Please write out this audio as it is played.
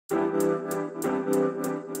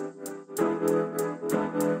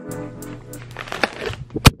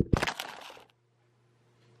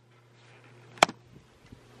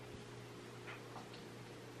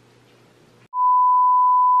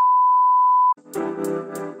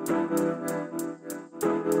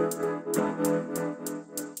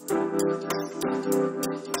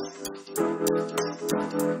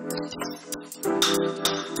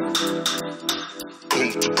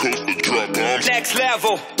Next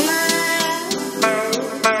level.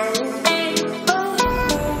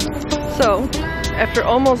 So, after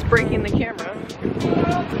almost breaking the camera,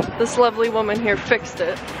 this lovely woman here fixed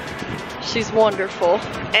it. She's wonderful.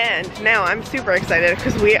 And now I'm super excited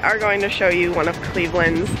because we are going to show you one of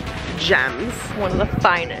Cleveland's gems. One of the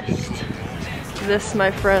finest. This,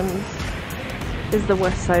 my friends, is the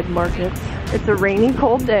West Side Market. It's a rainy,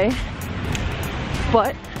 cold day,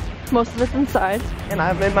 but most of it's inside. And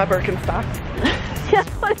I'm in my Birkenstock. Yeah,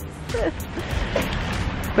 what is this?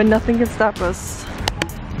 But nothing can stop us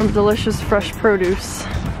from delicious fresh produce.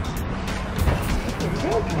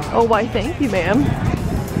 Oh, why thank you, ma'am.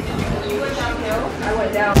 You went downhill, I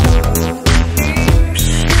went down.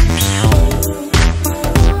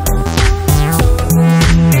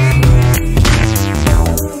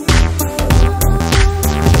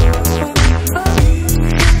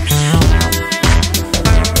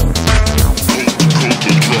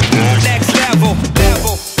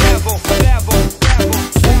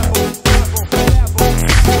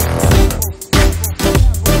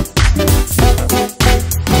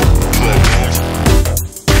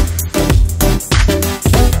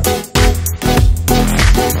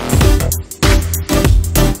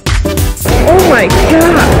 Oh my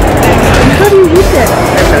god! How do you eat that?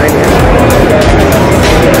 I have no idea.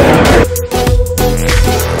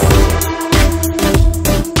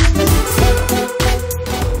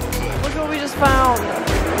 Look what we just found.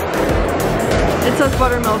 It says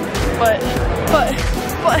buttermilk, but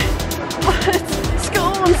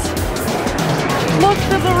scones. Look,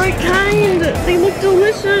 they're the right kind. They look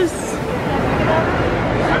delicious.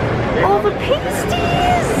 All the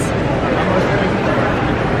pasties.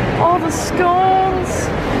 All the scones.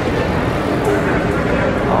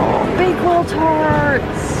 Oh, Bakewell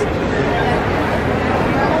tarts.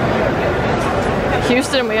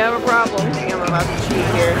 Houston, we have a problem. I think I'm about to cheat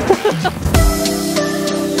here.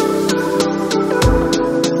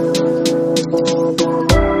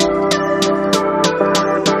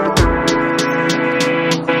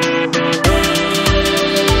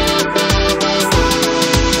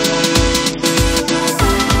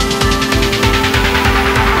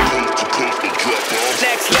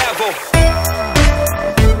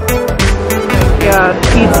 God,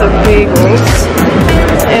 pizza bagels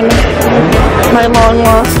and my long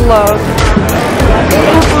lost love,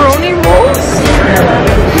 pepperoni rolls.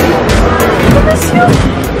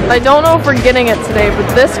 I don't know if we're getting it today, but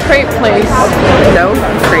this crepe place, No,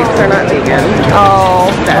 crepes are not vegan.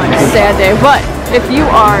 oh, sad day. But if you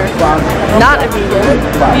are not a vegan,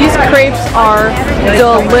 these crepes are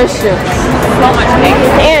delicious.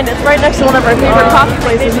 And it's right next to one of our favorite coffee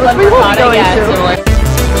places, which we will be going to.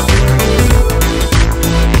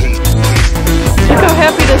 Look how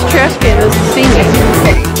happy this trash can is to see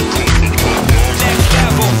me.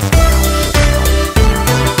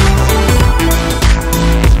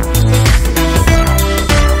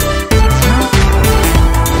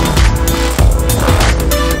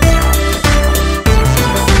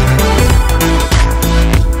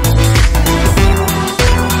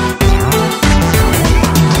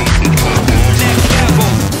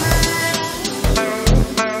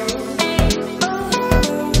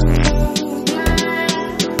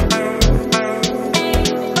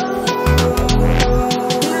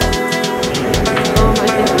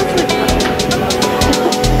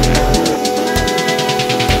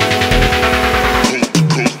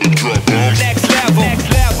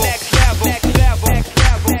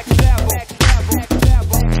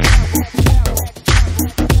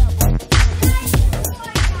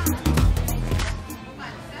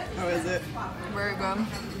 Very good.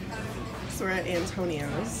 So we're at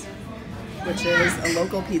Antonio's, which is a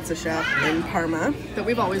local pizza shop in Parma. That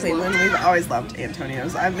we've always Cleveland. loved. We've always loved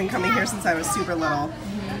Antonio's. I've been coming here since I was super little.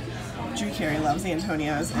 Drew Carey loves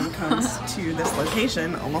Antonio's and comes to this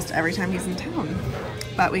location almost every time he's in town.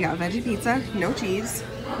 But we got veggie pizza, no cheese.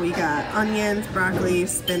 We got onions, broccoli,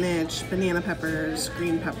 spinach, banana peppers,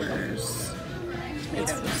 green peppers,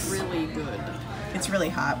 tomatoes. It's really good. It's really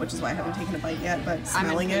hot, which is why I haven't taken a bite yet, but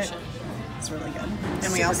smelling it, it's really good.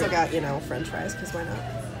 And we also got, you know, french fries, because why not?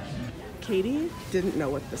 Katie didn't know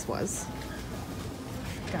what this was.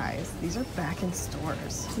 Guys, these are back in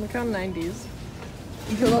stores. Look how 90s.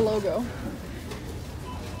 You feel the logo.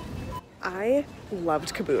 I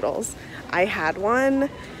loved caboodles. I had one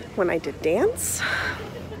when I did dance.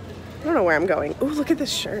 I don't know where I'm going. Ooh, look at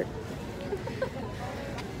this shirt.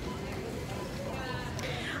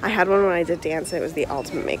 I had one when I did dance. It was the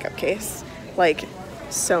ultimate makeup case. Like,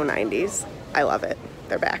 so 90s. I love it.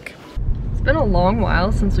 They're back. It's been a long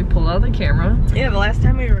while since we pulled out the camera. Yeah, the last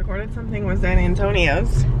time we recorded something was at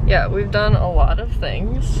Antonio's. Yeah, we've done a lot of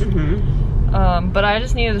things. But I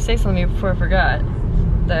just needed to say something before I forgot.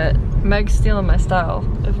 That Meg's stealing my style,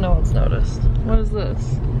 if no one's noticed. What is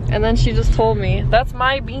this? And then she just told me, that's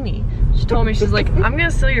my beanie. She told me, she's like, I'm gonna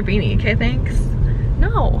steal your beanie, okay, thanks?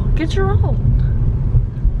 No, get your own.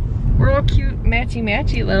 We're all cute,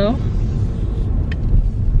 matchy-matchy though.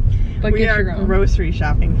 But We are grocery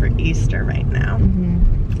shopping for Easter right now.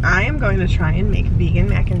 I am going to try and make vegan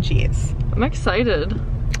mac and cheese. I'm excited.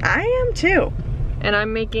 I am too. And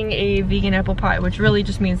I'm making a vegan apple pie, which really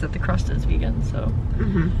just means that the crust is vegan, so.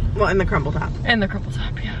 Well, and the crumble top. And the crumble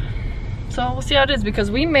top, yeah. So we'll see how it is, because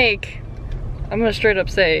we make, I'm gonna straight up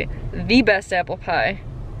say, the best apple pie.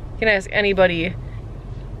 You can ask anybody.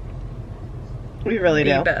 We really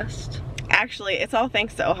do. The best. Actually, it's all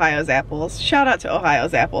thanks to Ohio's apples. Shout out to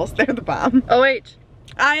Ohio's apples. They're the bomb. OH.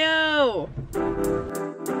 IO!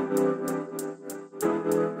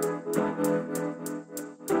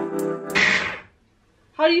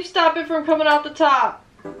 How do you stop it from coming out the top?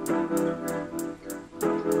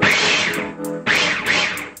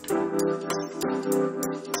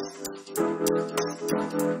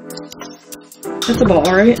 That's about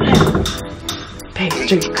alright.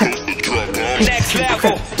 Pastry crust. Next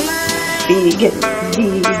level. Vegan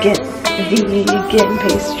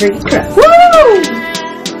pastry crust. Woo!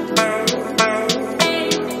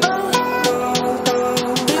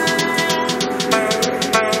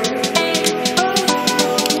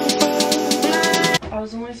 I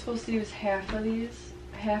was only supposed to use half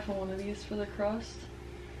of one of these for the crust.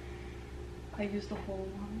 I used the whole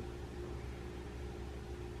one.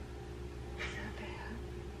 Is that bad?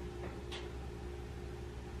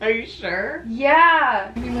 Are you sure?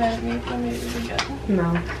 Yeah! Are you mad at me if I made it again? No.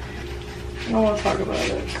 I don't want to talk about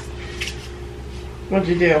it. What'd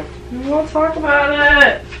you do? I don't want to talk about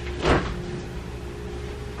it!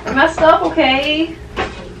 I messed up, okay?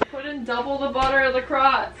 Put in double the butter of the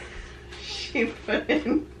crust. She put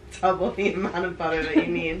in double the amount of butter that you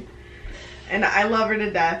need. And I love her to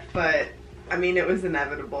death, but I mean, it was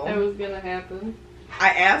inevitable. It was gonna happen. I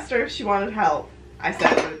asked her if she wanted help. I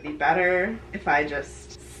said it would be better if I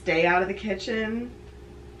just stay out of the kitchen.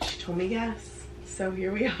 She told me yes. So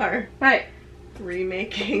here we are. Hey!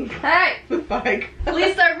 Remaking Hey! the pie. At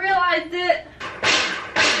least I realized it!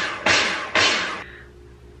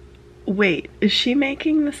 Wait, is she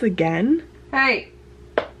making this again? Hey!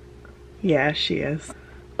 Yeah, she is.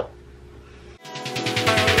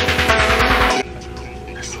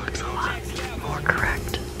 This looks a lot more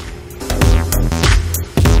correct.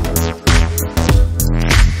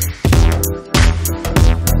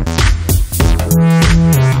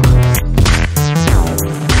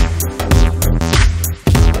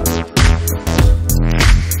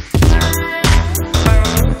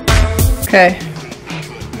 Okay.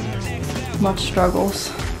 Much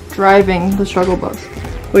struggles. Driving the struggle bus.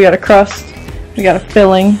 We got a crust, we got a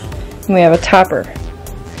filling, and we have a topper.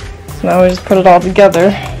 So now we just put it all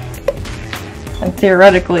together. And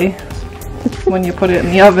theoretically, when you put it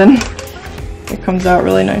in the oven, it comes out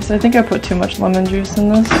really nice. I think I put too much lemon juice in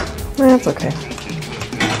this. That's okay.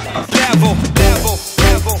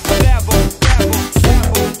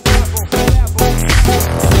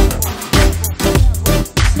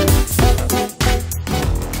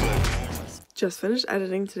 Just finished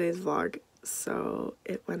editing today's vlog, so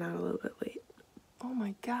it went out a little bit late. Oh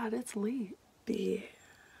my god, it's late. Yeah.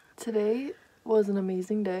 Today was an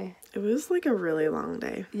amazing day. It was like a really long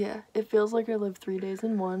day. Yeah, it feels like I lived 3 days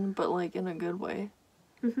in one, but like in a good way.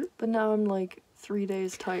 But now I'm like 3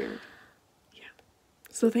 days tired. Yeah.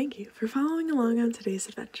 So thank you for following along on today's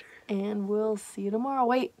adventure. And we'll see you tomorrow.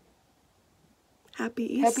 Wait. Happy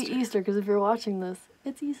Easter. Happy Easter, because if you're watching this,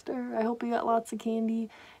 it's Easter. I hope you got lots of candy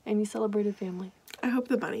and you celebrated family. I hope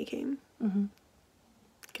the bunny came.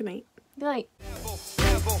 Good night. Good night.